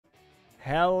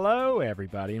Hello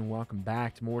everybody and welcome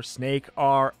back to more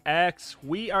SNKRX.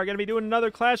 We are going to be doing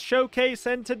another class showcase,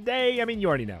 and today, I mean, you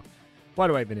already know. Why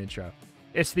do I have an intro?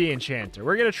 It's the Enchanter.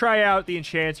 We're going to try out the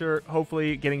Enchanter,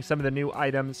 hopefully getting some of the new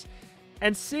items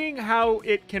and seeing how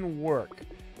it can work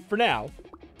for now.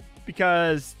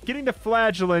 Because getting the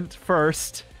Flagellant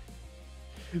first,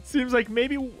 it seems like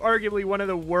maybe arguably one of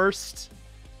the worst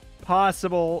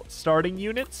possible starting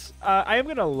units. I am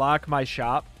going to lock my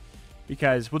shop,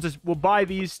 because we'll buy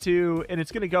these two, and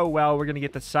it's going to go well. We're going to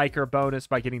get the Psyker bonus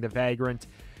by getting the Vagrant,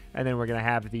 and then we're going to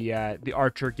have the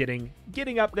Archer getting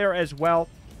up there as well.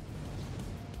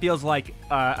 Feels like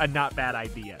a not bad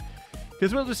idea,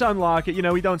 because we'll just unlock it. You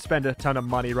know, we don't spend a ton of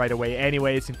money right away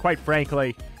anyways, and quite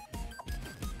frankly,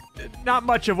 not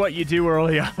much of what you do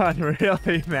early on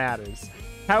really matters.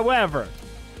 However,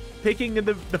 picking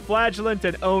the Flagellant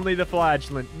and only the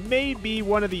Flagellant may be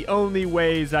one of the only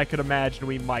ways I could imagine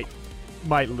we might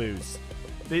lose.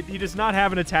 He does not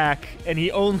have an attack, and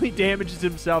he only damages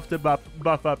himself to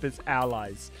buff up his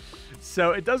allies.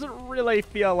 So it doesn't really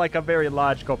feel like a very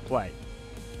logical play.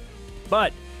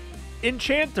 But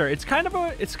Enchanter, it's kind of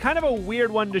a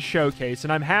weird one to showcase,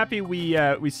 and I'm happy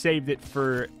we saved it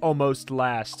for almost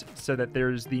last, so that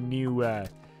there's the new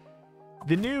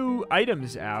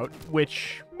items out,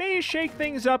 which may shake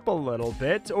things up a little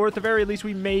bit, or at the very least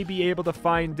we may be able to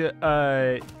find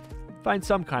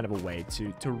some kind of a way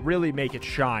to really make it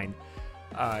shine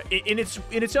in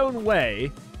its own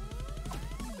way.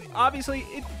 Obviously,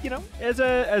 as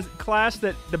a class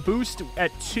that the boost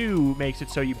at 2 makes it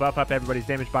so you buff up everybody's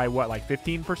damage by what, like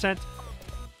 15%?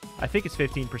 I think it's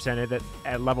 15%.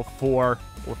 At level 4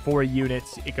 or 4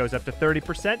 units, it goes up to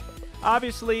 30%.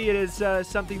 Obviously, it is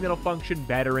something that'll function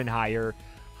better in higher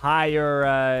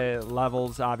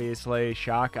levels. Obviously,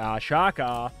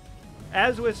 shaka.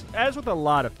 As with a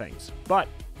lot of things. But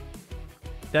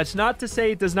that's not to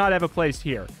say it does not have a place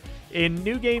here. In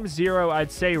New Game 0,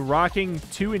 I'd say rocking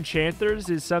 2 Enchanters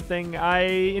is something I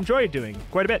enjoy doing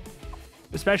quite a bit.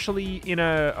 Especially in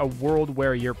a world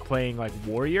where you're playing like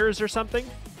warriors or something.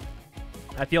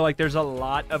 I feel like there's a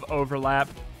lot of overlap,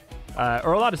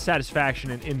 or a lot of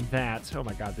satisfaction in that. Oh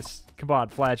my god, come on,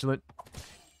 Flagellant.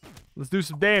 Let's do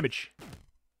some damage.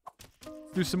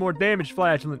 Let's do some more damage,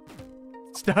 Flagellant.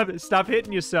 Stop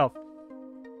hitting yourself.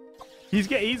 He's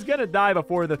gonna die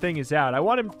before the thing is out. I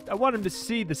want him to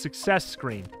see the success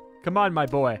screen. Come on, my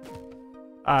boy.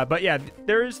 But yeah,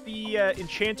 there's the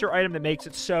Enchanter item that makes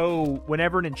it so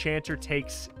whenever an Enchanter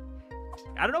takes,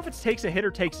 I don't know if it takes a hit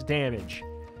or takes damage,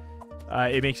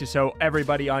 it makes it so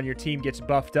everybody on your team gets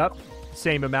buffed up,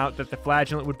 same amount that the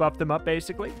Flagellant would buff them up,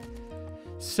 basically.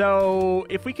 So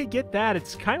if we could get that,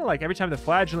 it's kind of like every time the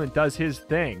Flagellant does his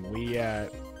thing, we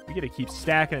gotta keep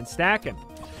stacking and stacking.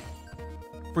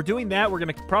 For doing that, we're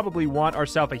gonna probably want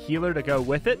ourselves a healer to go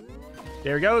with it.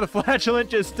 There we go. The Flagellant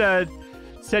just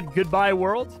said goodbye,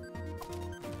 world.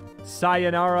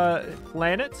 Sayonara,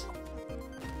 planet.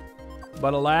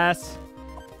 But alas,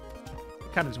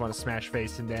 I kind of just want to smash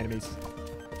face into enemies.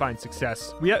 Find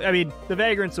success. I mean, the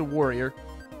Vagrant's a warrior.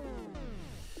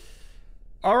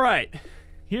 All right.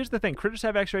 Here's the thing. Critters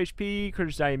have extra HP.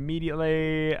 Critters die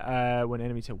immediately when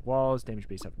enemies hit walls. Damage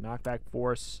based off knockback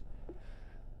force.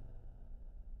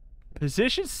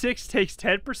 Position 6 takes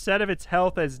 10% of its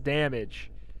health as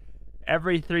damage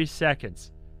every 3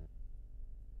 seconds.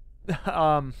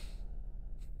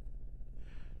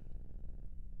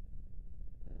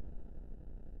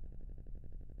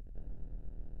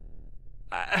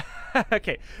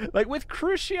 Okay. Like, with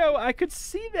Crucio, I could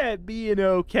see that being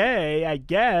okay, I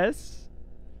guess.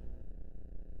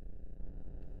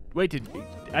 Wait,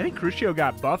 I think Crucio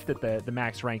got buffed at the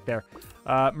max rank there.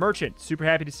 Merchant, super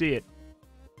happy to see it.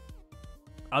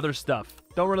 Other stuff.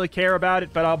 Don't really care about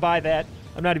it, but I'll buy that.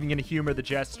 I'm not even going to humor the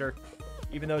Jester.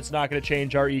 Even though it's not going to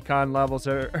change our econ levels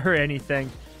or anything.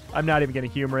 I'm not even going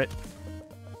to humor it.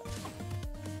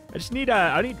 I just need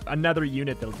I need another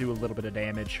unit that'll do a little bit of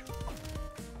damage.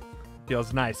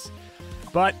 Feels nice.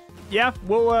 But yeah,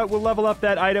 we'll level up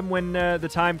that item when the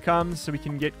time comes, so we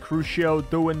can get Crucio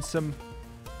doing some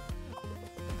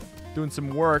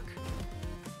work.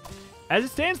 As it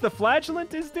stands, the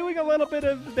Flagellant is doing a little bit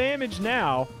of damage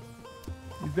now.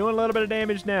 He's doing a little bit of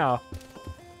damage now.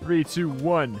 3, 2,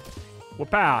 1.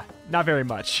 Whoop-ah. Not very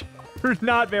much.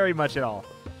 Not very much at all.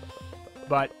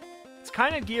 But it's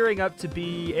kind of gearing up to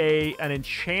be an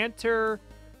Enchanter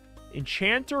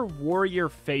Warrior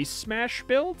face smash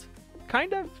build.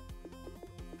 Kind of.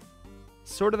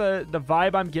 Sort of the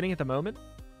vibe I'm getting at the moment.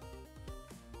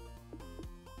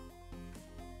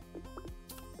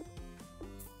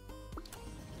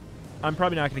 I'm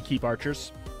probably not going to keep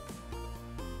archers.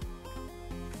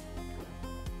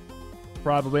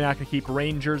 Probably not going to keep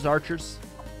rangers, archers.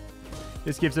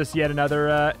 This gives us yet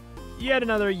another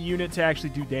unit to actually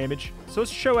do damage. So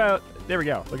let's show out. There we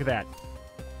go. Look at that.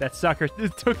 That sucker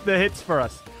took the hits for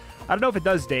us. I don't know if it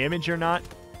does damage or not,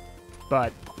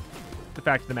 but the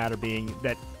fact of the matter being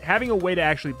that having a way to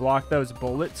actually block those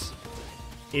bullets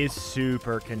is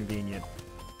super convenient.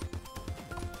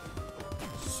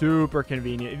 Super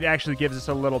convenient. It actually gives us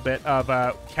a little bit of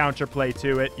a counterplay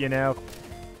to it, you know?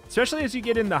 Especially as you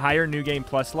get in the higher New Game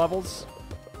Plus levels.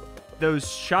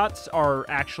 Those shots are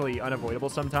actually unavoidable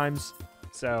sometimes.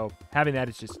 So having that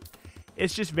is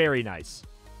just very nice.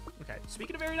 Okay,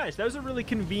 speaking of very nice, that was a really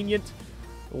convenient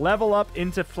level up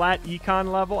into flat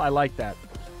econ level. I like that.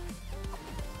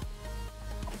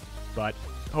 But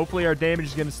hopefully our damage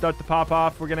is going to start to pop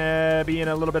off. We're going to be in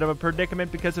a little bit of a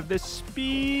predicament because of this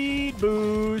speed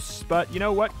boost. But you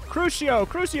know what? Crucio!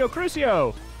 Crucio!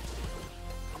 Crucio!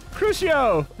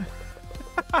 Crucio!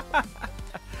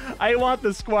 I want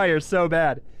the Squire so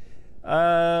bad.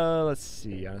 Let's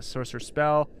see. On a sorcerer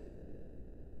spell.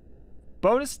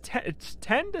 Bonus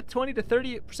 10 to 20 to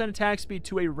 30% attack speed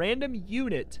to a random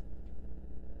unit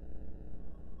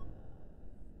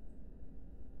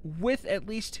with at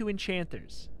least 2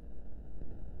 enchanters.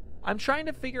 I'm trying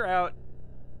to figure out.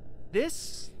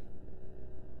 This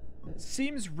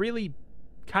seems really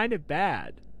kind of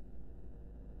bad.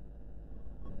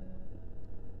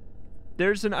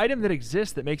 There's an item that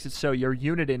exists that makes it so your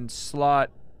unit in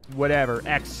slot whatever,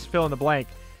 X, fill in the blank,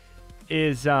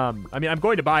 is, I mean, I'm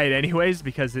going to buy it anyways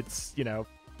because it's, you know,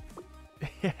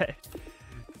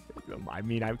 I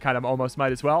mean, I kind of almost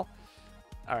might as well.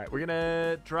 All right, we're going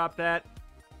to drop that.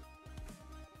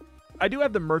 I do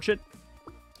have the merchant,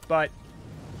 but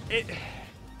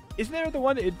isn't there the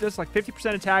one that it does like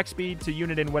 50% attack speed to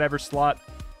unit in whatever slot?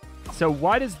 So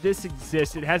why does this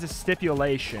exist? It has a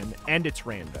stipulation and it's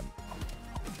random.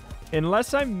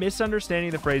 Unless I'm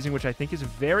misunderstanding the phrasing, which I think is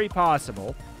very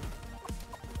possible,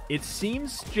 it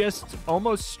seems just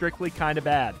almost strictly kind of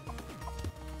bad.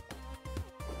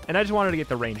 And I just wanted to get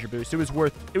the Ranger boost. It was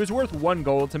worth 1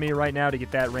 gold to me right now to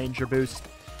get that Ranger boost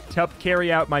to help carry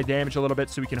out my damage a little bit,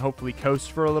 so we can hopefully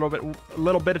coast for a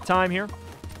little bit of time here.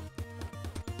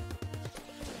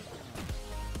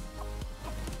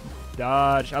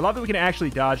 Dodge. I love that we can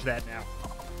actually dodge that now.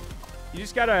 You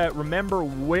just gotta remember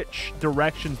which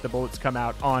directions the bullets come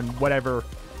out on whatever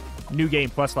New Game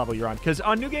Plus level you're on. Because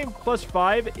on New Game Plus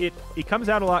 5, it comes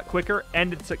out a lot quicker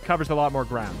and it covers a lot more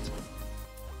ground.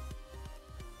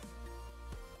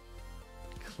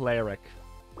 Cleric.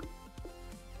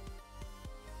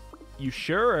 You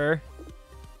sure?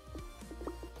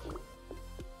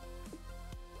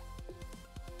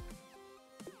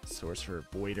 Sorcerer,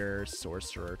 Voider,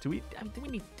 Sorcerer. Do we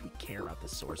care about the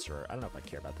Sorcerer? I don't know if I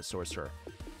care about the Sorcerer.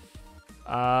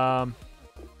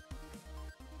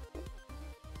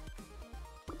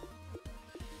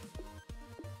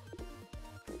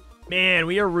 Man,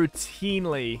 we are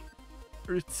routinely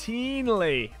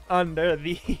under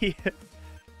the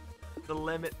the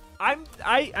limit.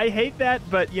 I hate that,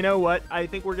 but you know what? I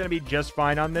think we're gonna be just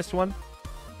fine on this one.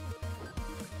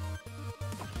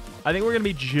 I think we're gonna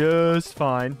be just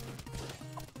fine.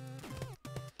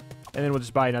 And then we'll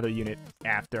just buy another unit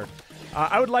after.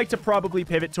 I would like to probably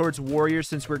pivot towards Warrior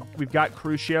since we've got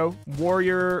Crucio.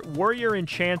 Warrior,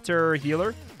 Enchanter,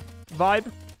 Healer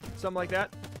vibe. Something like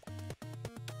that.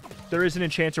 There is an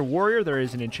Enchanter Warrior. There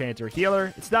is an Enchanter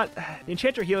Healer. It's not... The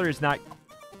Enchanter Healer is not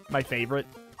my favorite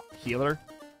healer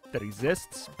that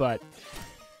exists, but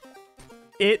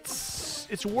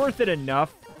it's worth it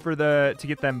enough for to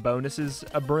get them bonuses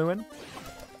a brewing.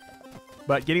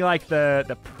 But getting like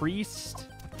the Priest...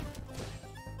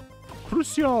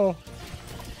 Crucio!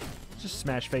 Just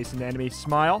smash face into enemy,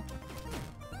 smile.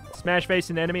 Smash face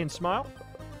into enemy and smile.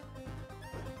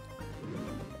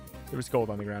 There was gold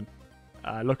on the ground.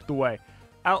 I looked away.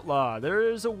 Outlaw.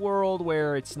 There's a world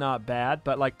where it's not bad,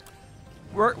 but like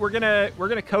we're gonna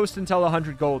coast until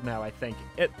 100 gold now. I think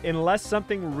unless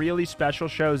something really special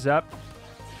shows up.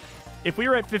 If we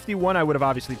were at 51, I would have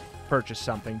obviously purchased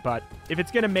something. But if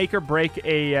it's gonna make or break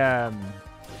a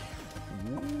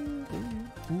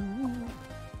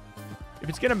if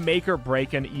it's gonna make or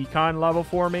break an econ level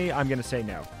for me, I'm gonna say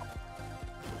no.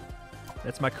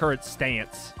 That's my current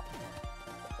stance.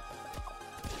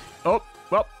 Oh,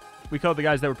 well, we killed the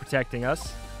guys that were protecting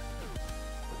us.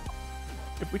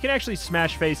 If we can actually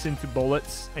smash face into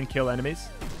bullets and kill enemies.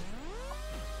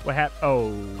 What happened?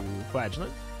 Oh,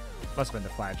 Flagellant? Must have been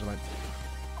the Flagellant.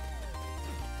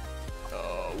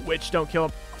 Oh, Witch, don't kill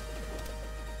him.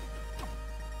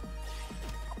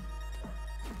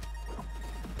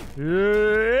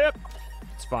 Yep.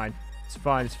 It's fine. It's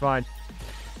fine. It's fine.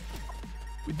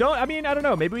 We don't, I mean, I don't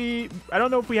know. Maybe I don't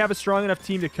know if we have a strong enough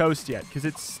team to coast yet, because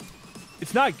it's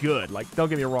not good. Like, don't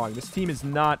get me wrong. This team is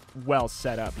not well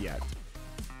set up yet.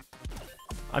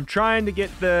 I'm trying to get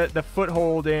the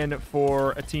foothold in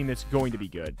for a team that's going to be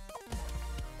good.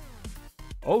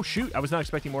 Oh, shoot. I was not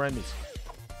expecting more enemies.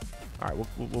 All right,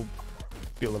 we'll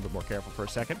be a little bit more careful for a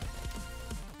second.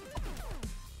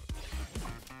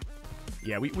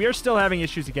 Yeah, we are still having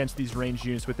issues against these ranged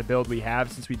units with the build we have,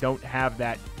 since we don't have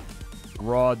that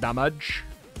raw damage.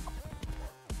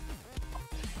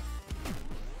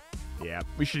 Yeah,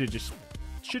 we should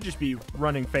just be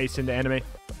running face into enemy.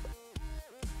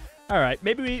 All right,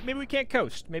 maybe we can't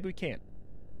coast. Maybe we can't.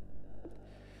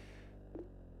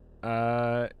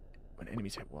 When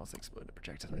enemies hit walls, they explode into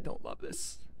projectiles. I don't love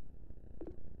this.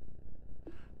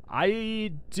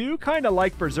 I do kind of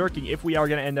like berserking if we are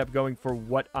going to end up going for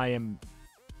what I am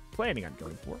planning on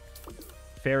going for.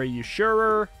 Fairy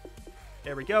Usurer.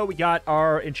 There we go. We got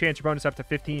our enchanter bonus up to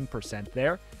 15%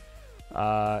 there.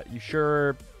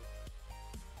 Usurer,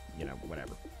 you know,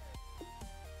 whatever.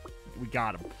 We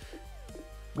got him.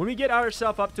 When we get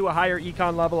ourselves up to a higher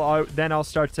econ level, then I'll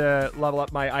start to level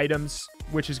up my items,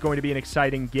 which is going to be an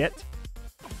exciting get.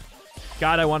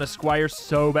 God, I want a Squire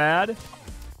so bad.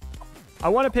 I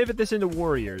want to pivot this into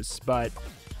warriors, but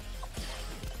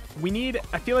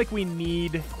I feel like we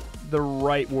need the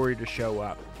right warrior to show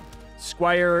up.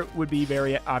 Squire would be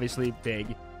very obviously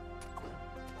big.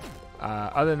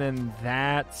 Other than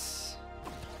that,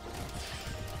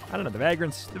 I don't know. The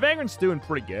Vagrant's doing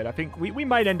pretty good. I think we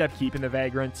might end up keeping the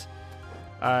Vagrant.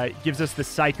 It gives us the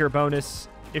Psyker bonus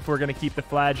if we're going to keep the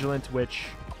Flagellant, which,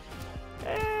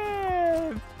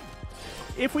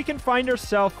 if we can find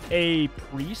ourselves a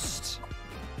priest,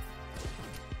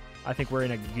 I think we're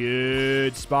in a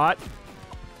good spot.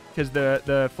 Because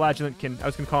the Flagellant can, I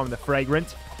was going to call him the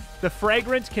Fragrant. The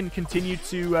Fragrant can continue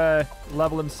to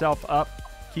level himself up,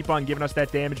 keep on giving us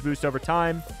that damage boost over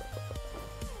time.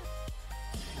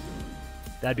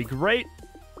 That'd be great.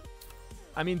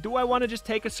 I mean, do I want to just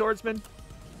take a Swordsman?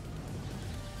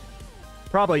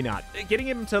 Probably not. Getting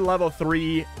him to level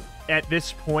 3 at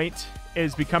this point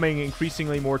is becoming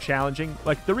increasingly more challenging.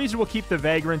 Like, the reason we'll keep the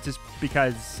Vagrant is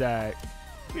because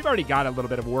we've already got a little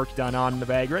bit of work done on the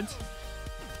Vagrant.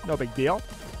 No big deal.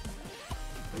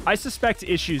 I suspect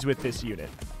issues with this unit.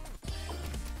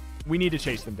 We need to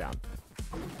chase them down.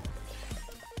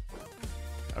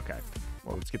 Okay.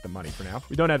 Well, let's get the money for now.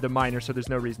 We don't have the miner, so there's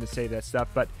no reason to save that stuff,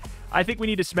 but I think we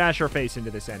need to smash our face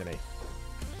into this enemy.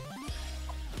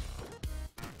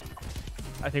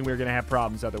 I think we're going to have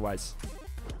problems otherwise.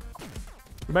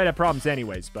 We might have problems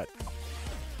anyways, but...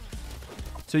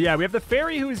 So yeah, we have the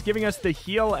Fairy who is giving us the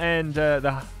heal and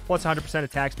the plus 100%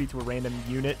 attack speed to a random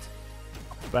unit.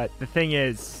 But the thing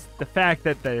is, the fact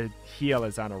that the heal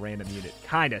is on a random unit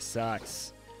kind of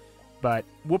sucks. But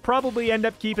we'll probably end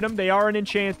up keeping them. They are an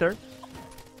enchanter.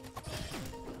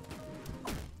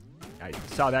 I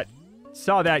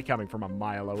saw that coming from a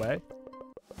mile away.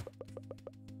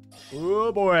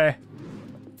 Oh boy.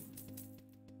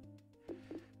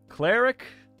 Cleric.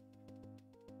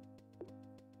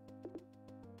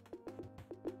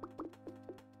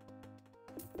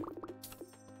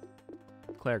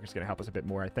 Cleric is going to help us a bit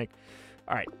more, I think.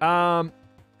 All right.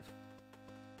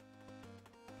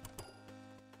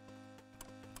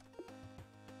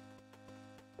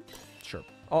 Sure.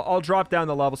 I'll drop down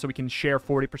the level so we can share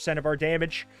 40% of our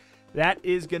damage. That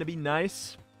is going to be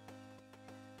nice.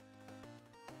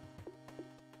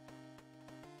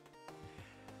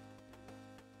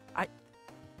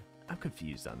 I'm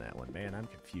confused on that one, man. I'm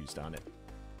confused on it.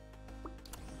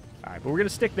 All right, but we're going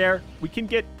to stick there. We can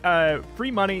get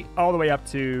free money all the way up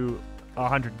to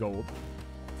 100 gold.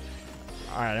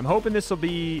 All right, I'm hoping this will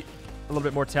be a little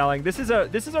bit more telling. This is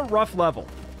a rough level.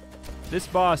 This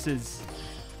boss is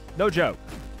no joke.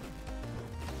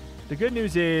 The good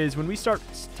news is when we start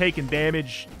taking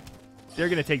damage, they're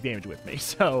going to take damage with me.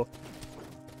 So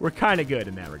we're kind of good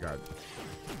in that regard.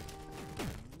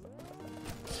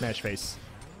 Smash face.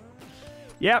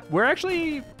 Yeah, we're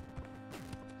actually...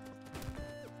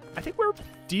 I think we're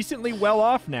decently well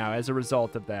off now as a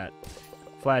result of that.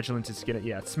 Flagellant is going to,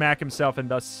 yeah, smack himself and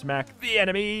thus smack the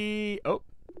enemy. Oh.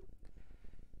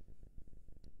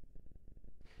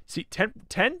 See, 10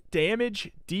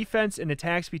 damage, defense, and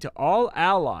attack speed to all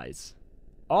allies.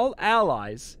 All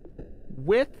allies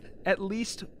with at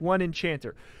least one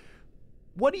enchanter.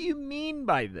 What do you mean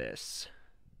by this?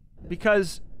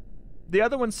 Because the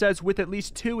other one says with at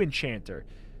least 2 enchanter.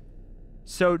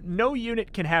 So no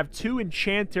unit can have 2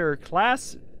 enchanter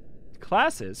classes.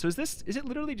 So is it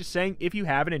literally just saying if you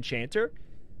have an enchanter,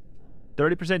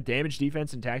 30% damage,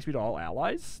 defense, and attack speed to all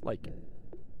allies? Like,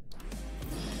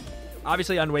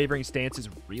 Obviously, Unwavering Stance is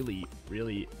really,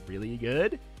 really, really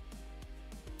good.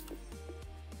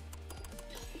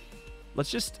 Let's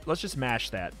just mash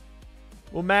that.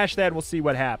 We'll mash that and we'll see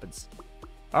what happens.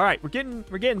 All right, we're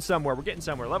getting somewhere. We're getting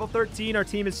somewhere. Level 13, our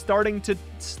team is starting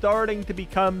to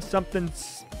become something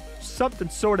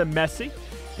sort of messy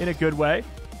in a good way.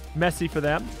 Messy for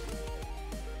them.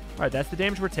 All right, that's the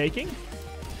damage we're taking.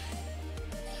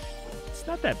 It's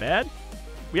not that bad.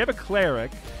 We have a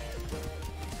cleric.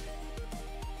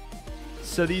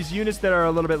 So these units that are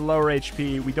a little bit lower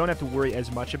HP, we don't have to worry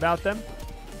as much about them.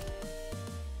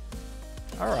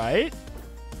 All right.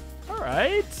 All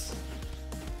right.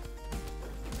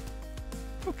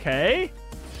 Okay.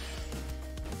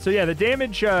 So yeah, the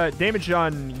damage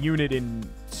on unit in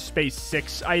Space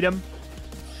 6 item,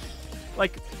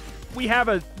 like we have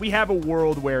a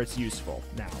world where it's useful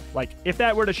now. Like if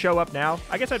that were to show up now,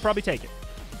 I guess I'd probably take it.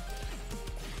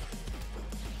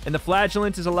 And the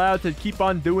Flagellant is allowed to keep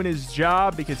on doing his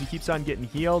job because he keeps on getting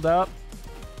healed up.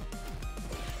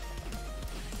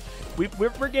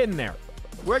 We're getting there.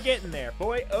 We're getting there,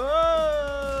 boy.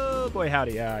 Oh, boy,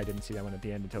 howdy. Yeah, I didn't see that one at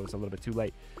the end until it was a little bit too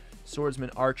late.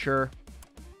 Swordsman, Archer,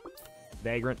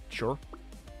 Vagrant, sure.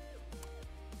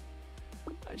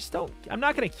 I just don't... I'm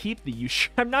not going to keep you.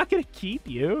 I'm not going to keep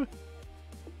you.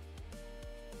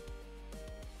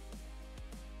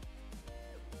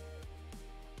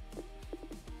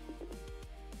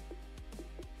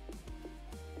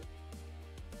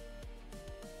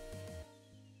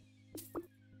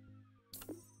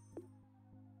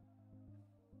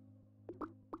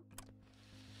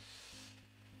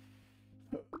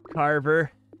 Carver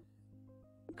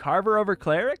over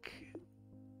Cleric?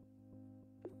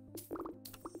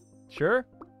 Sure.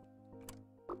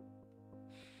 I'll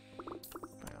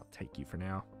take you for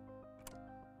now.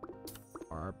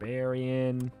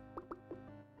 Barbarian.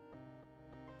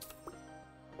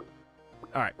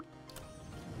 Alright.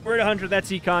 We're at 100.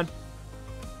 That's Econ.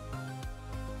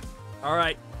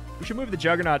 Alright. We should move the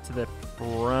Juggernaut to the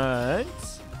front.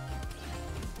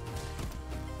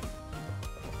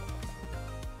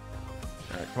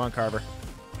 Come on, Carver.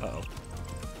 Uh-oh.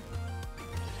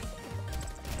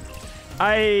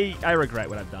 I regret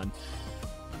what I've done.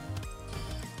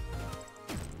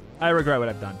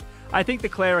 I think the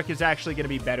Cleric is actually going to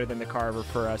be better than the Carver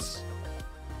for us.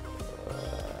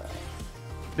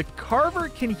 The Carver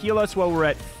can heal us while we're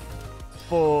at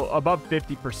full, above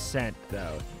 50%,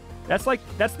 though. That's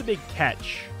the big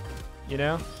catch, you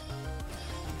know?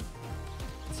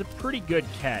 It's a pretty good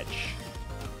catch.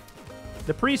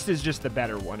 The Priest is just the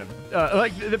better one of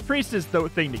like the Priest is the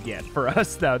thing to get for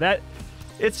us though. That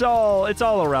it's all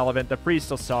irrelevant. The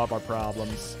Priest will solve our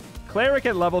problems. Cleric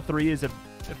at level 3 is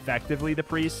effectively the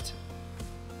Priest.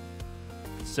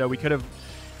 So we could have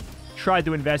tried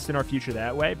to invest in our future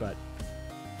that way, but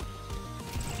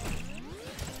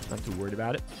not too worried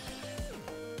about it.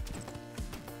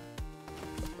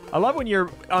 I love when you're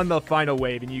on the final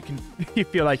wave and you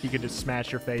feel like you can just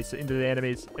smash your face into the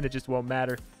enemies and it just won't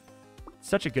matter.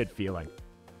 Such a good feeling.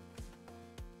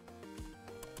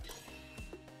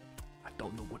 I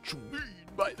don't know what you mean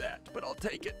by that, but I'll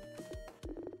take it.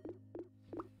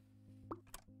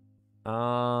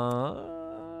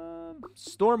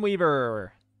 Stormweaver.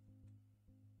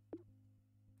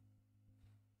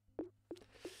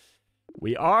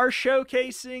 We are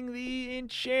showcasing the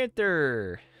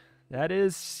Enchanter. That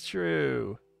is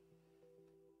true.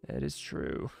 That is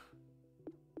true.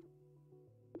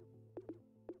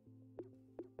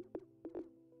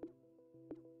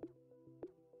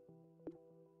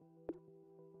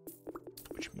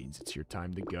 Which means it's your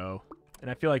time to go.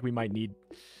 And I feel like we might need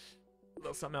a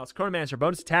little something else. Chronomancer,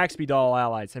 bonus attack speed to all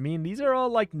allies. I mean, these are all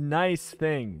like nice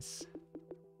things.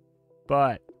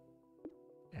 But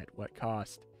at what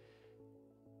cost?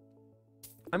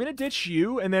 I'm going to ditch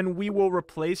you, and then we will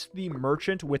replace the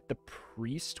merchant with the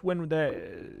priest when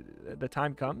the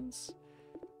time comes.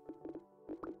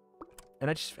 And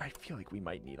I feel like we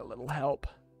might need a little help.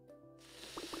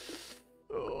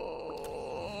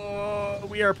 Oh,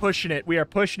 we are pushing it. We are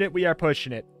pushing it. We are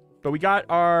pushing it. But we got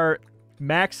our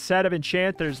max set of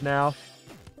enchanters now.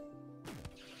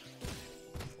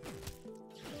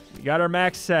 We got our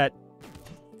max set.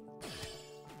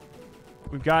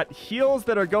 We've got heals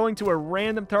that are going to a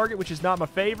random target, which is not my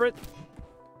favorite.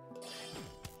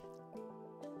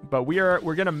 But we're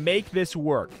going to make this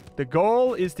work. The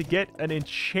goal is to get an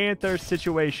enchanter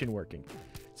situation working.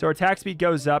 So our attack speed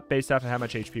goes up based off of how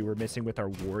much HP we're missing with our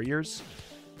warriors.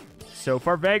 So if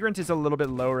our Vagrant is a little bit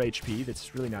lower HP,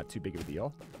 that's really not too big of a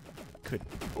deal.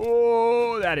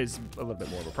 Oh, that is a little bit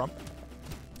more of a problem.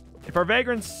 If our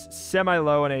Vagrant's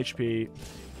semi-low on HP,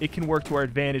 it can work to our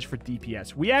advantage for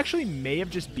DPS. We actually may have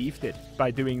just beefed it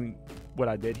by doing what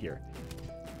I did here.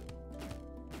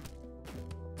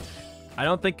 I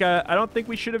don't think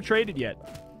we should have traded yet.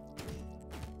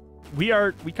 We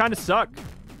kind of suck.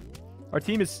 Our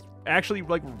team is actually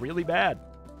like really bad.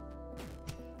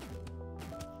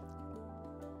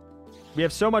 We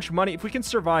have so much money. If we can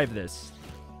survive this,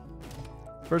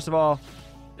 first of all,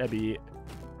 that'd be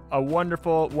a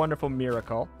wonderful, wonderful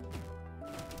miracle.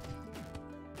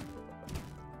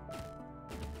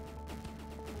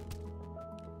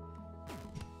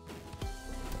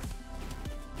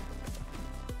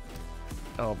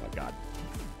 Oh my god.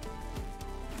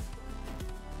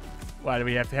 Why do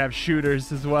we have to have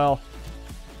shooters as well?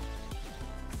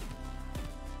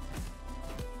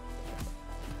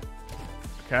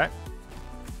 Okay.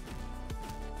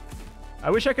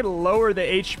 I wish I could lower the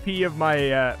HP of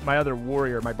my my other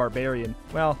warrior, my barbarian.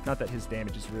 Well, not that his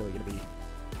damage is really going to be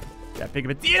that big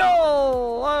of a deal.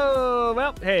 Oh,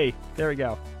 well, hey, there we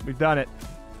go. We've done it.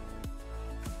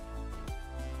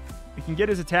 We can get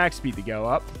his attack speed to go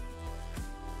up.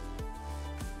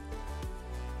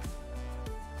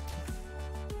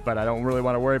 But I don't really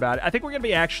want to worry about it. I think we're going to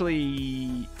be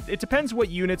actually... It depends what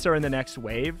units are in the next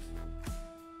wave.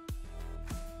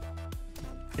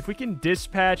 If we can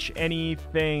dispatch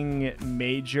anything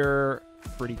major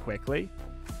pretty quickly,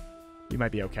 we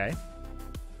might be okay.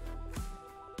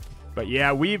 But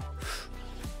yeah, we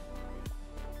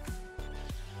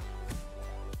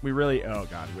really... Oh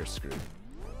god, we're screwed.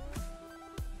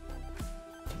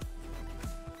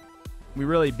 We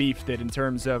really beefed it in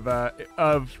terms of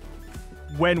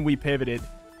when we pivoted.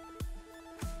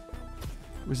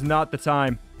 It was not the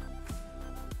time.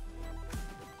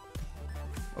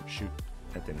 Oh, shoot.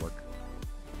 That didn't work.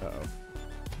 Uh-oh.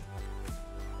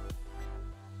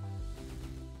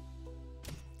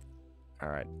 All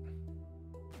right.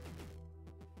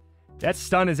 That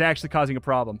stun is actually causing a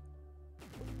problem.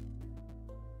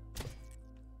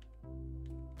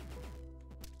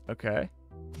 Okay.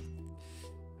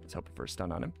 Let's hope for a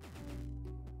stun on him.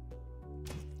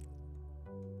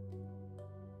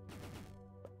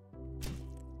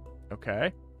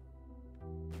 Okay.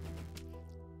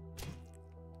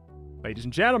 Ladies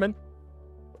and gentlemen,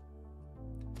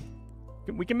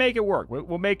 we can make it work.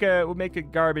 We'll make a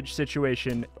garbage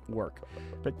situation work.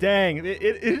 But dang, it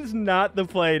is not the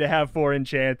play to have 4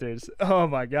 enchanters. Oh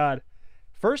my god.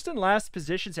 First and last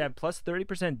positions have plus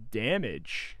 30%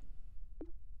 damage.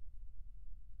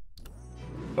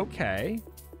 Okay.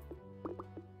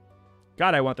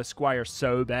 God, I want the Squire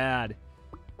so bad.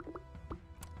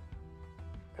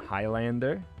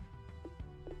 Highlander.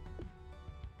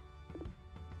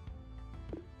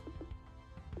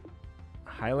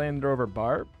 Highlander over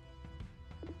Barb.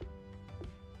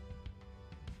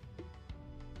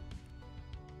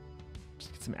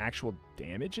 Just get some actual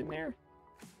damage in there.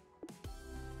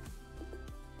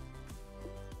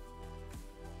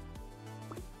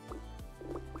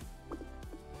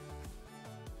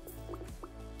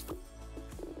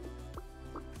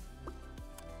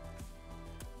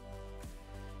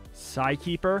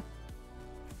 Psykeeper.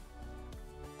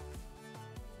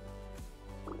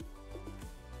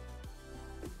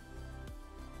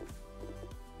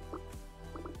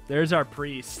 There's our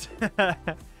priest.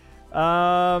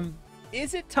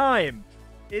 Is it time?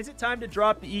 Is it time to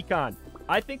drop the econ?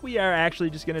 I think we are actually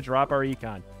just going to drop our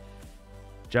econ.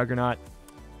 Juggernaut.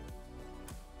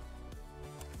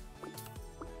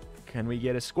 Can we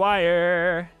get a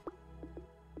Squire?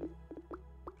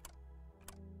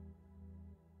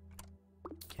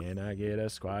 Can I get a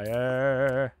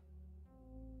Squire?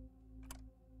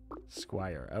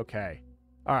 Squire. Okay.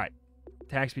 All right.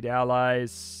 Attack speed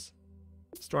allies.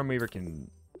 Stormweaver can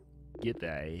get the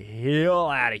hell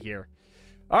out of here.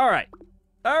 All right.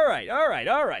 All right. All right.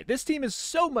 All right. This team is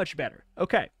so much better.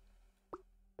 Okay.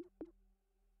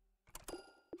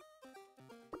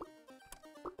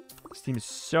 This team is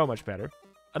so much better.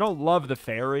 I don't love the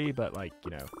fairy, but, like,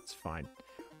 you know, it's fine.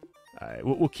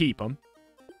 We'll keep them.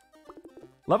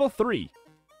 Level 3.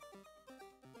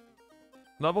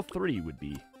 Level 3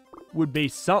 would be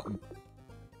something.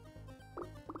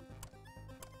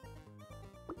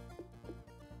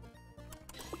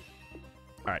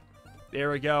 All right,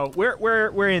 there we go.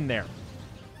 We're in there.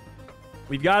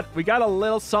 We got a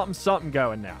little something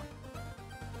going now.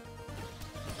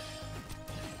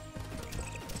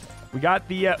 We got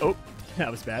the oh, that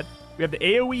was bad. We have the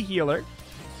AoE healer.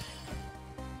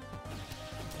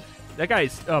 That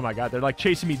guy's, oh my god, they're like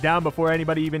chasing me down before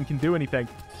anybody even can do anything.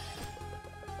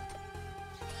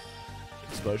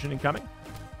 Explosion incoming.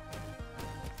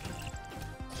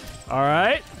 All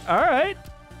right, all right.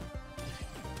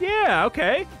 Yeah,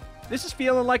 okay. is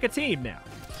feeling like a team now.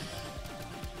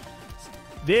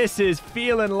 This is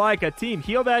feeling like a team.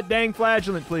 Heal that dang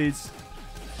flagellant, please.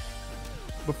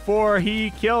 Before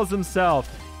he kills himself.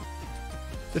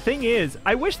 The thing is,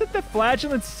 I wish that the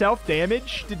flagellant's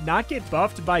self-damage did not get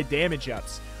buffed by damage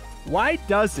ups. Why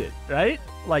does it, right?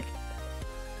 Like,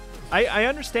 I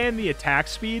understand the attack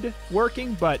speed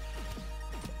working, but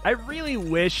I really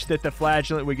wish that the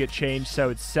flagellant would get changed so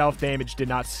its self-damage did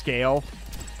not scale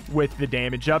with the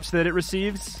damage ups that it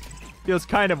receives. Feels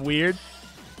kind of weird.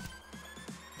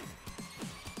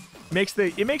 It makes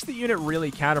the unit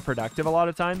really counterproductive a lot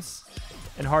of times,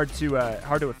 and hard to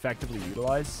effectively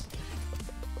utilize.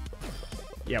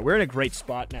 Yeah, we're in a great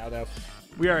spot now, though.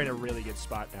 We are in a really good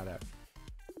spot now, though.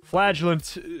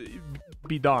 Flagellant,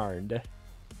 be darned.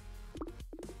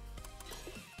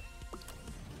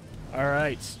 All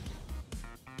right.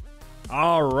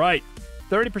 All right.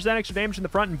 30% extra damage in the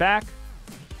front and back,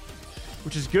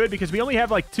 which is good because we only have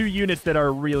like 2 units that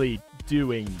are really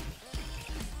doing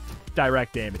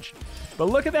direct damage. But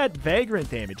look at that Vagrant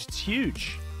damage. It's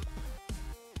huge.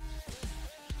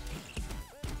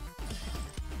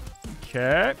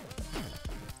 Okay.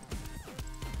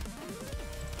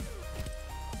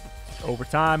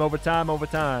 Overtime, overtime,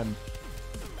 overtime.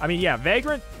 I mean, yeah,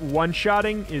 Vagrant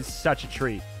one-shotting is such a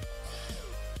treat.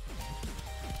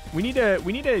 We need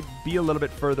to be a little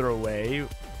bit further away.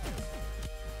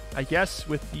 I guess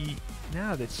with the...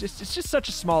 No, it's just such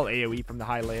a small AoE from the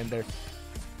Highlander.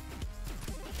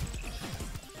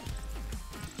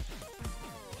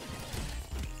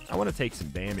 I want to take some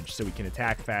damage so we can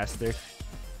attack faster.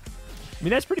 I mean,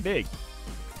 that's pretty big.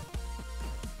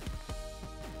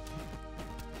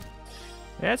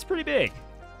 That's pretty big.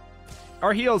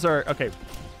 Our heals are... Okay,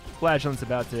 Flagellant's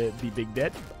about to be big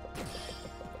dead.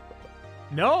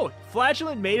 No!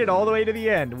 Flagellant made it all the way to the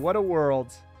end. What a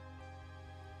world.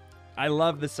 I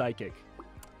love the Psychic.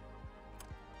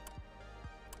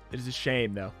 It is a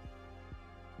shame, though.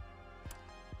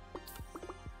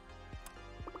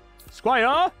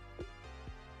 Squire!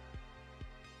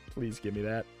 Please give me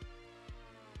that.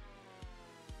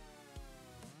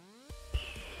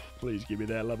 Please give me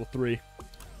that level 3.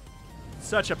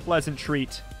 Such a pleasant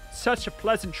treat. Such a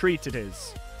pleasant treat it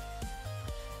is.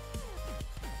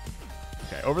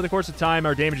 Okay, over the course of time,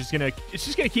 our damage is gonna... It's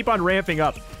just gonna keep on ramping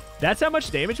up. That's how much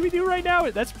damage we do right now?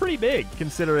 That's pretty big,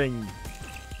 considering...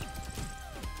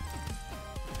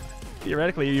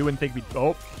 Theoretically, you wouldn't think we'd...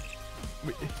 Oh.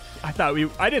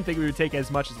 I didn't think we would take as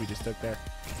much as we just took there.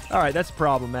 Alright, that's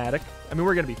problematic. I mean,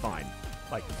 we're gonna be fine.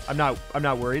 Like, I'm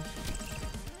not worried.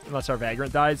 Unless our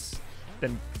Vagrant dies.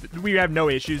 Then we have no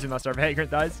issues unless our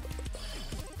Vagrant dies.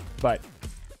 But,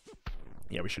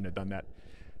 yeah, we shouldn't have done that.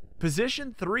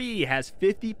 Position 3 has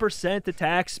 50%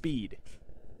 attack speed.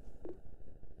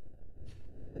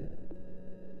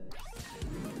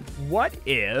 What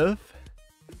if...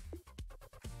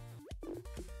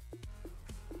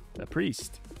 The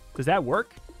priest. Does that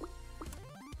work?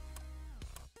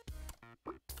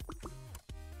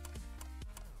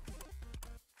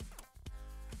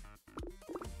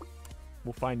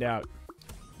 We'll find out.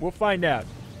 We'll find out.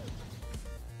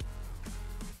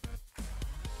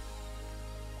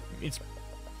 It's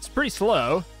pretty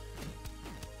slow.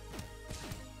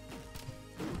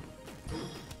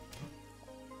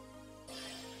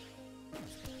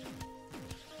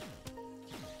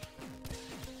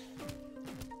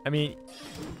 I mean,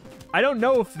 I don't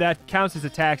know if that counts as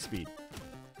attack speed.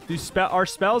 Are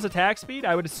spells attack speed?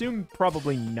 I would assume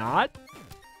probably not.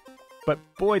 But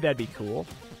boy, that'd be cool.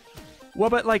 Well,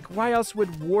 but like, why else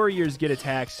would warriors get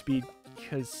attack speed?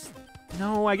 Because,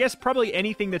 no, I guess probably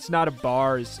anything that's not a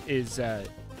bar is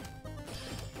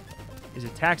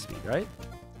attack speed, right?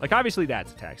 Like, obviously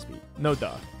that's attack speed. No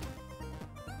duh.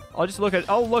 I'll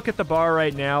look at the bar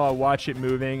right now. I'll watch it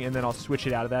moving, and then I'll switch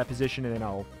it out of that position, and then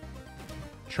I'll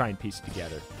try and piece it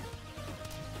together.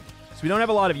 So we don't have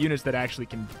a lot of units that actually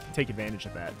can take advantage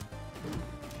of that.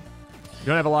 We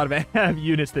don't have a lot of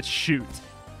units that shoot.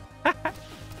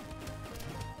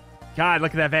 God,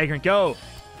 look at that Vagrant go.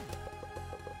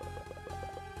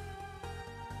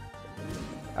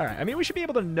 All right, I mean, we should be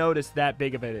able to notice that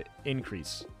big of an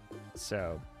increase.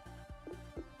 So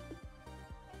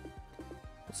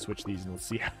we'll switch these and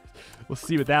we'll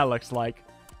see what that looks like.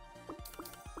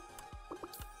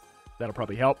 That'll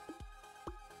probably help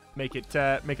make it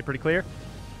pretty clear.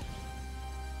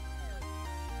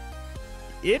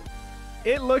 It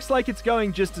looks like it's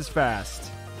going just as fast.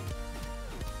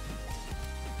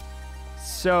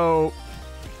 So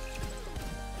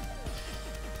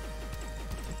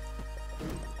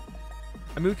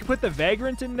I mean, we could put the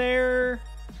Vagrant in there,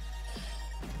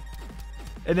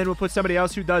 and then we'll put somebody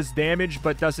else who does damage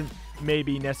but doesn't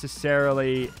maybe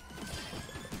necessarily...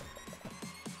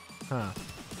 Huh.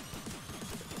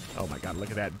 Oh my god, look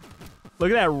at that.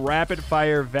 Look at that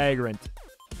rapid-fire Vagrant.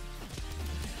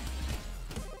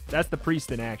 That's the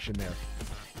priest in action there.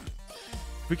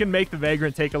 If we can make the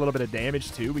Vagrant take a little bit of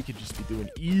damage too, we could just be doing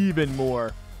even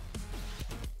more.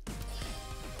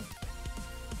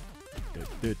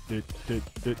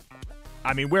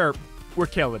 I mean, we're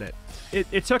killing it.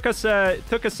 It took us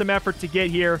some effort to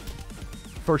get here,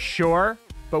 for sure,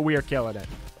 but we are killing it.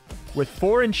 With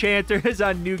 4 enchanters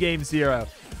on New Game 0.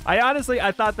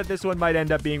 I thought that this one might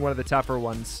end up being one of the tougher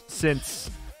ones, since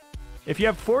if you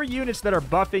have 4 units that are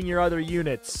buffing your other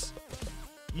units,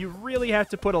 you really have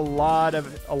to put a lot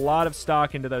of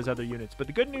stock into those other units. But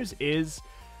the good news is,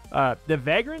 the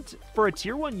Vagrant for a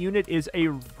tier 1 unit is a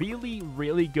really,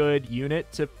 really good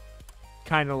unit to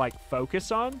kind of like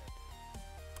focus on.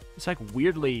 It's like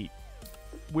weirdly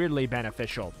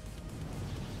beneficial.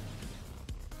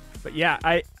 But yeah,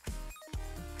 I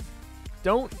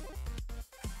don't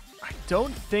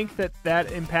think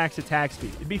that impacts attack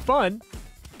speed. It'd be fun.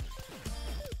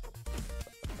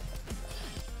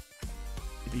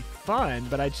 It'd be fun,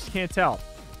 but I just can't tell.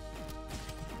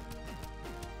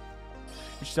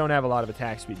 We just don't have a lot of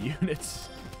attack speed units.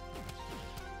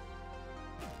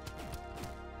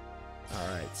 All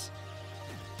right.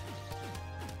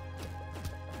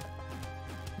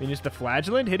 I mean, is the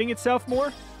Flagellant hitting itself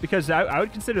more? Because I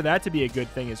would consider that to be a good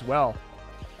thing as well.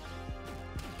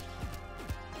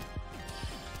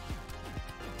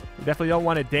 We definitely don't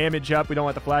want to damage up. We don't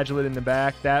want the Flagellant in the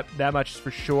back. That much is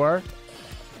for sure.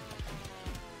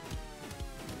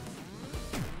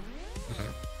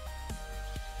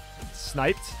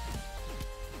 Sniped.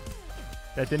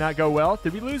 That did not go well.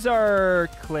 Did we lose our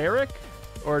Cleric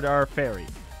or our Fairy?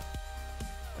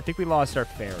 I think we lost our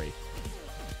Fairy.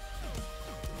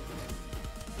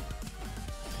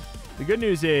 The good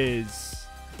news is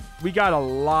we got a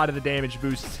lot of the damage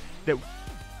boost that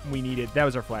we needed. That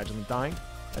was our Flagellant dying.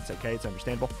 That's okay. It's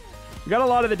understandable. We got a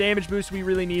lot of the damage boost we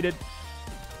really needed.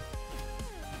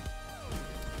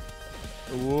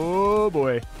 Oh,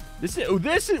 boy.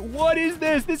 What is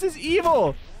this? This is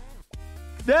evil.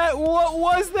 What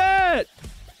was that?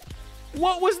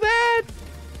 What was that?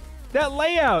 That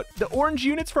layout. The orange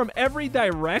units from every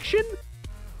direction?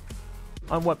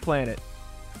 On what planet?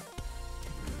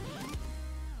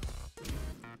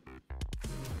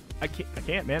 I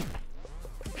can't, man.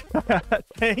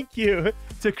 Thank you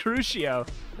to Crucio.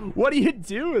 What do you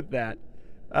do with that?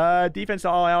 Defense to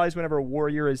all allies whenever a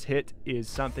warrior is hit is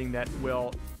something that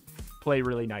will play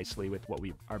really nicely with what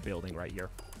we are building right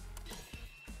here.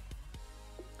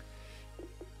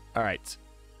 All right.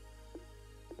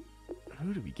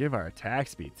 Who do we give our attack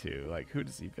speed to? Like, who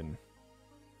does even...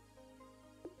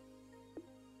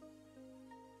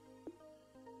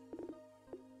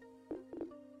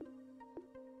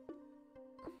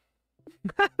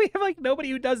 We have like nobody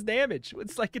who does damage.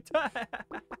 It's like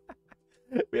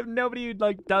we have nobody who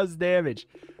like does damage.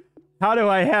 How do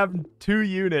I have 2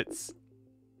 units?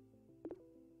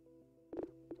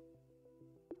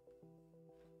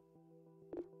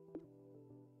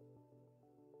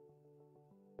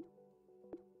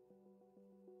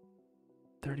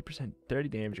 $30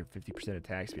 damage or 50%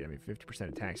 attack speed. I mean, 50%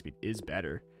 attack speed is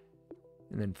better.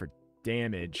 And then for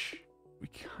damage, we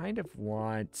kind of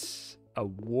want a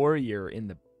warrior in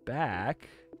the back.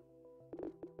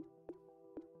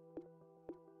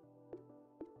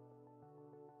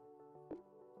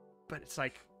 But it's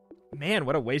like, man,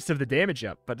 what a waste of the damage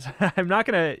up. But I'm not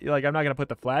gonna put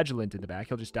the Flagellant in the back.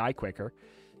 He'll just die quicker.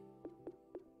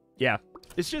 Yeah.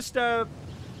 It's just it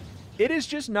is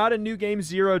just not a New Game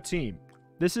 0 team.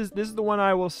 This is the one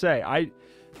I will say. I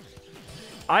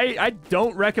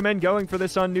don't recommend going for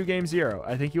this on New Game 0.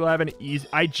 I think you will have an easy...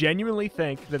 I genuinely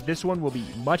think that this one will be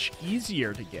much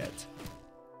easier to get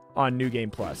on New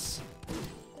Game Plus.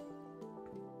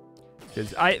 Because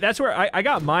that's where I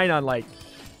got mine on, like...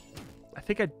 I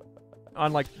think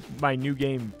on, like, my New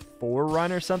Game 4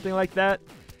 run or something like that.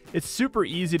 It's super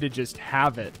easy to just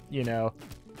have it, you know?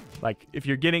 Like, if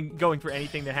you're going for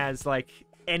anything that has, like,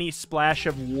 any splash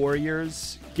of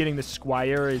warriors, getting the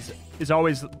Squire is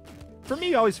always... For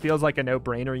me, it always feels like a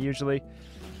no-brainer, usually.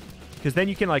 Because then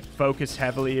you can, like, focus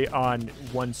heavily on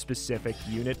one specific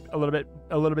unit a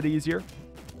little bit easier.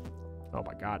 Oh,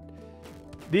 my God.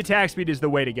 The attack speed is the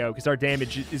way to go, because our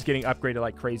damage is getting upgraded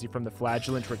like crazy from the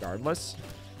Flagellant regardless.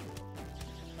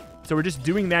 So we're just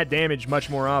doing that damage much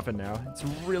more often now. It's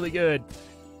really good.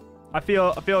 I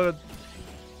feel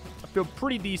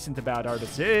pretty decent about our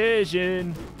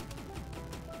decision.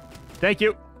 Thank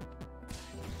you.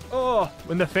 Oh,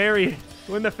 when the fairy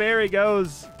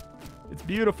goes, it's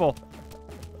beautiful.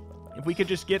 If we could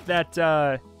just get that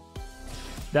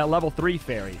that level 3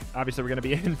 fairy, obviously we're going to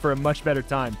be in for a much better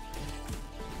time.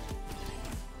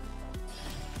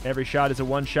 Every shot is a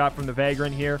one-shot from the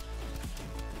Vagrant here.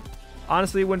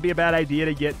 Honestly, it wouldn't be a bad idea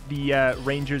to get the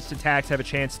Ranger's attacks have a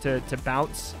chance to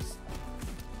bounce.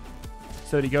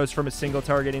 So that he goes from a single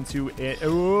target into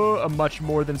a much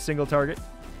more than single target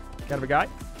kind of a guy.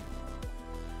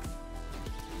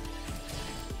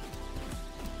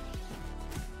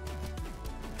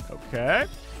 Okay.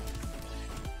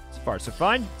 So far, so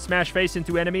fine. Smash face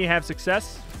into enemy, have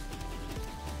success.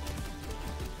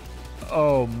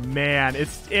 Oh, man.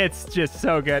 It's just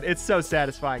so good. It's so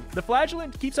satisfying. The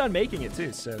Flagellant keeps on making it,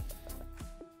 too, so...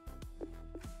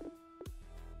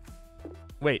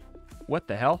 Wait. What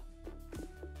the hell?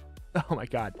 Oh, my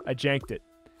God. I janked it.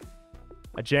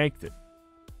 I janked it.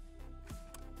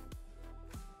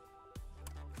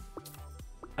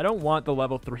 I don't want the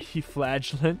level 3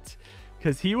 Flagellant,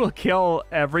 because he will kill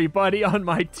everybody on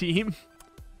my team.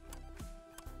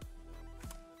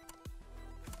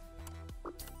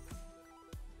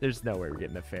 There's no way we're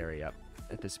getting the fairy up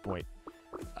at this point.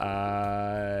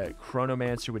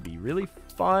 Chronomancer would be really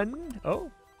fun. Oh.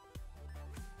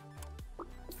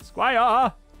 Squire!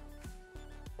 All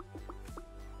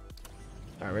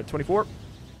right, we're at 24.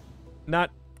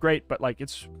 Not great, but like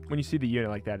it's when you see the unit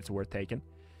like that, it's worth taking.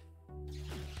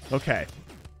 Okay.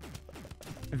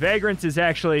 Vagrant is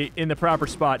actually in the proper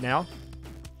spot now.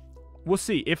 We'll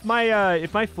see. If my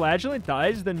Flagellant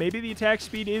dies, then maybe the attack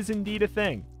speed is indeed a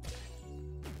thing.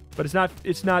 But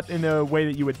it's not in the way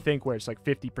that you would think where it's like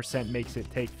 50% makes it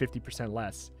take 50%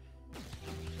 less.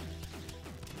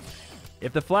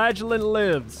 If the Flagellant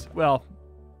lives, well,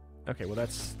 okay, well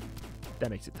that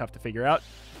makes it tough to figure out.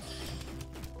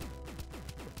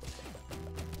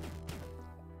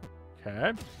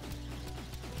 Okay.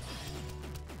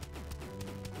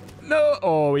 No!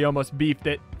 Oh, we almost beefed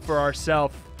it for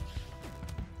ourselves.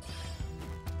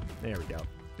 There we go.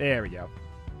 There we go.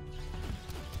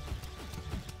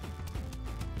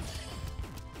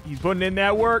 He's putting in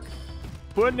that work.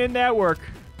 Putting in that work.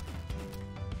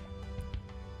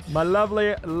 My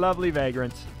lovely, lovely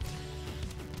Vagrant.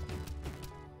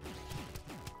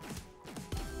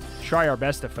 Try our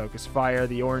best to focus fire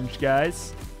the orange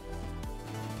guys.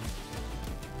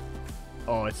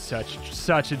 Oh, it's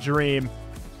such a dream.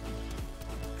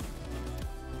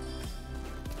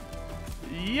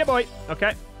 Yeah, boy.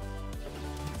 Okay.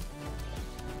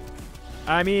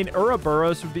 I mean,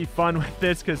 Ouroboros would be fun with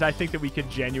this because I think that we could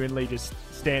genuinely just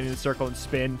stand in a circle and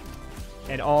spin,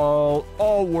 and all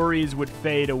worries would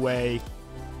fade away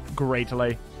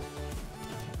greatly.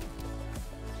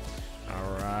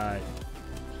 All right.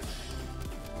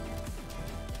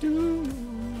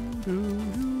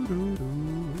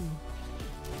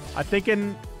 I'm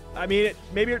thinking. I mean,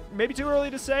 maybe too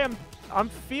early to say. I'm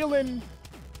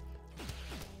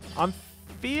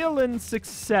feeling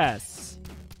success.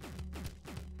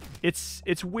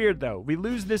 It's weird, though. We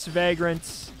lose this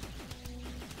Vagrant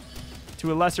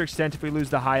to a lesser extent if we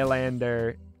lose the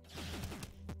Highlander.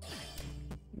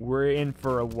 We're in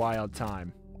for a wild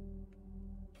time.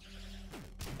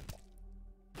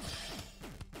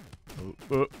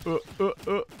 Go,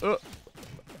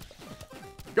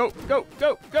 go,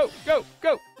 go, go, go,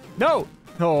 go. No!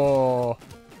 Oh.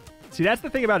 See, that's the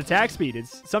thing about attack speed.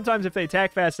 Is sometimes if they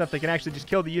attack fast enough, they can actually just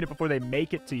kill the unit before they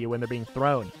make it to you when they're being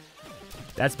thrown.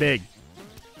 That's big.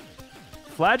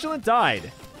 Flagellant died.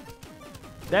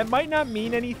 That might not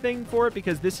mean anything for it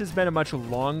because this has been a much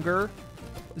longer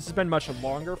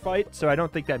fight, so I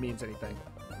don't think that means anything.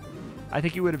 I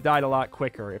think he would have died a lot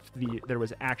quicker if there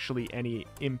was actually any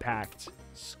impact.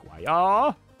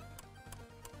 Squire!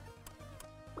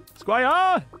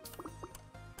 Squire!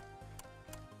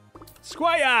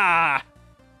 Squire!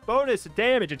 Bonus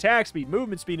damage, attack speed,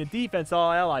 movement speed, and defense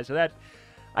all allies. So that,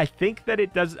 I think that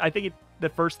it does. I think the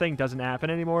first thing doesn't happen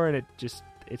anymore, and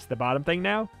it's the bottom thing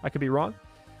now. I could be wrong.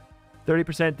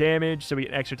 30% damage, so we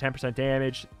get an extra 10%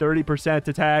 damage. 30%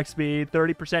 attack speed,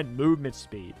 30% movement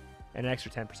speed, and an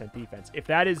extra 10% defense. If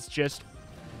that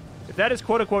is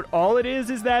quote unquote all it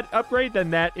is that upgrade, then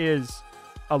that is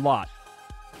a lot.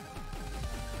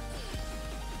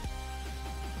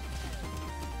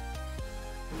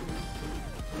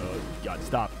 Oh God,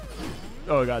 stop!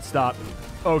 Oh God, stop!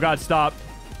 Oh God, stop!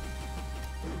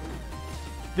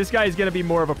 This guy is gonna be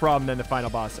more of a problem than the final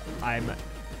boss.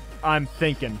 I'm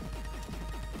thinking.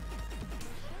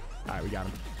 All right, we got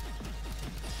him.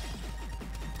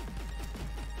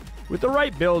 With the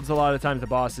right builds, a lot of times the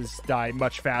bosses die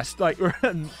much faster. Like,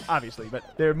 obviously, but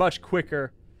they're much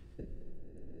quicker.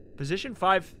 Position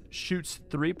 5 shoots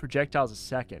 3 projectiles a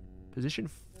second. Position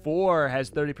 4 has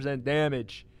 30%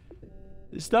 damage.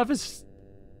 This stuff is...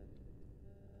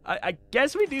 I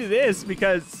guess we do this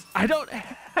because I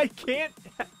can't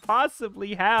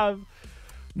possibly have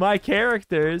my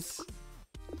characters.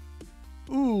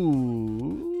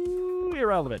 Ooh,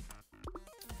 irrelevant.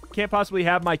 Can't possibly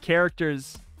have my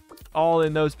characters all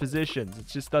in those positions. It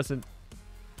just doesn't...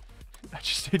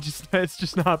 it's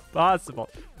just not possible.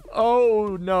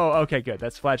 Oh, no. Okay, good.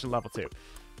 That's Flagellant level 2.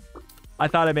 I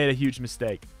thought I made a huge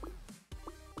mistake.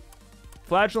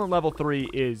 Flagellant level 3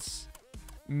 is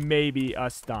maybe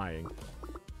us dying.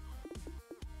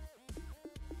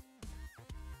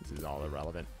 This is all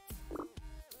irrelevant.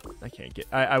 I can't get...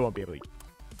 I won't be able to...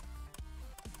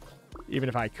 Even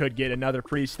if I could get another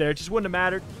priest there, it just wouldn't have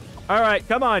mattered. All right,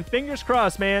 come on. Fingers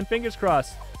crossed, man. Fingers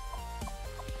crossed.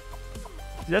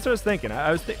 That's what I was thinking.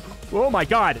 I was thinking... Oh, my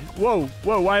God. Whoa,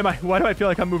 whoa. Why do I feel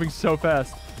like I'm moving so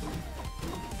fast?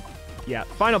 Yeah,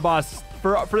 final boss.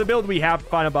 For the build we have,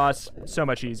 final boss, so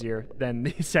much easier than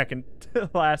the second to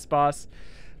last boss.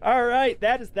 All right,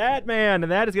 that is that, man.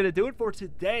 And that is going to do it for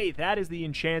today. That is the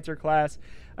Enchanter class.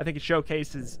 I think it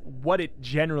showcases what it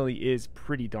generally is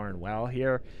pretty darn well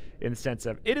here in the sense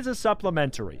of it is a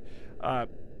supplementary.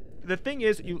 The thing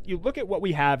is, you look at what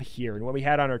we have here and what we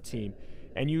had on our team,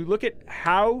 and you look at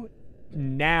how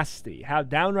nasty, how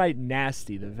downright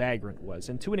nasty the Vagrant was,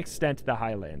 and to an extent the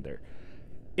Highlander.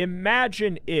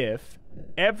 Imagine if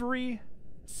every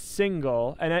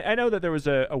single... And I know that there was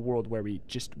a world where we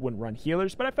just wouldn't run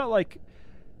healers, but I felt like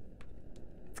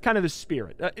it's kind of the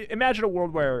spirit. Imagine a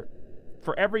world where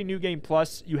for every New Game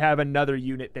Plus, you have another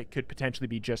unit that could potentially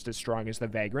be just as strong as the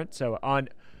Vagrant. So on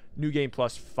New Game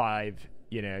Plus 5,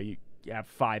 you know, you have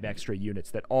 5 extra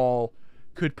units that all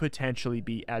could potentially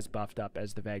be as buffed up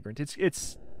as the Vagrant.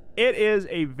 It is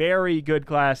a very good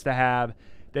class to have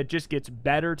that just gets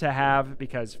better to have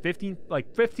because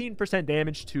 15%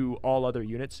 damage to all other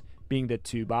units being the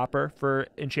 2-bopper for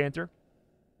Enchanter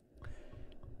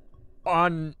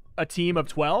on a team of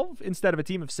 12 instead of a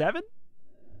team of 7.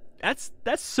 That's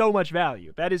so much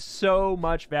value. That is so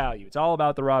much value. It's all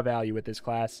about the raw value with this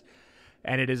class,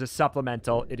 and it is a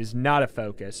supplemental. It is not a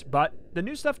focus, but the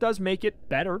new stuff does make it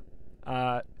better.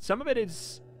 Some of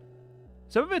it's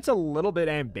a little bit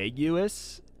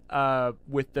ambiguous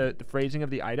with the phrasing of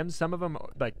the items. Some of them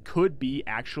could be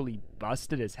actually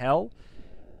busted as hell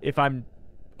if I'm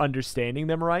understanding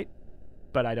them right,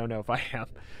 but I don't know if I am.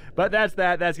 But that's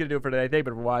that. That's going to do it for today. Thank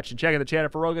you for watching. Check out the channel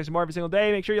for roguelikes more every single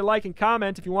day. Make sure you like and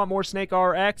comment if you want more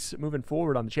SNKRX moving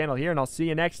forward on the channel here, and I'll see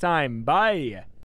you next time. Bye!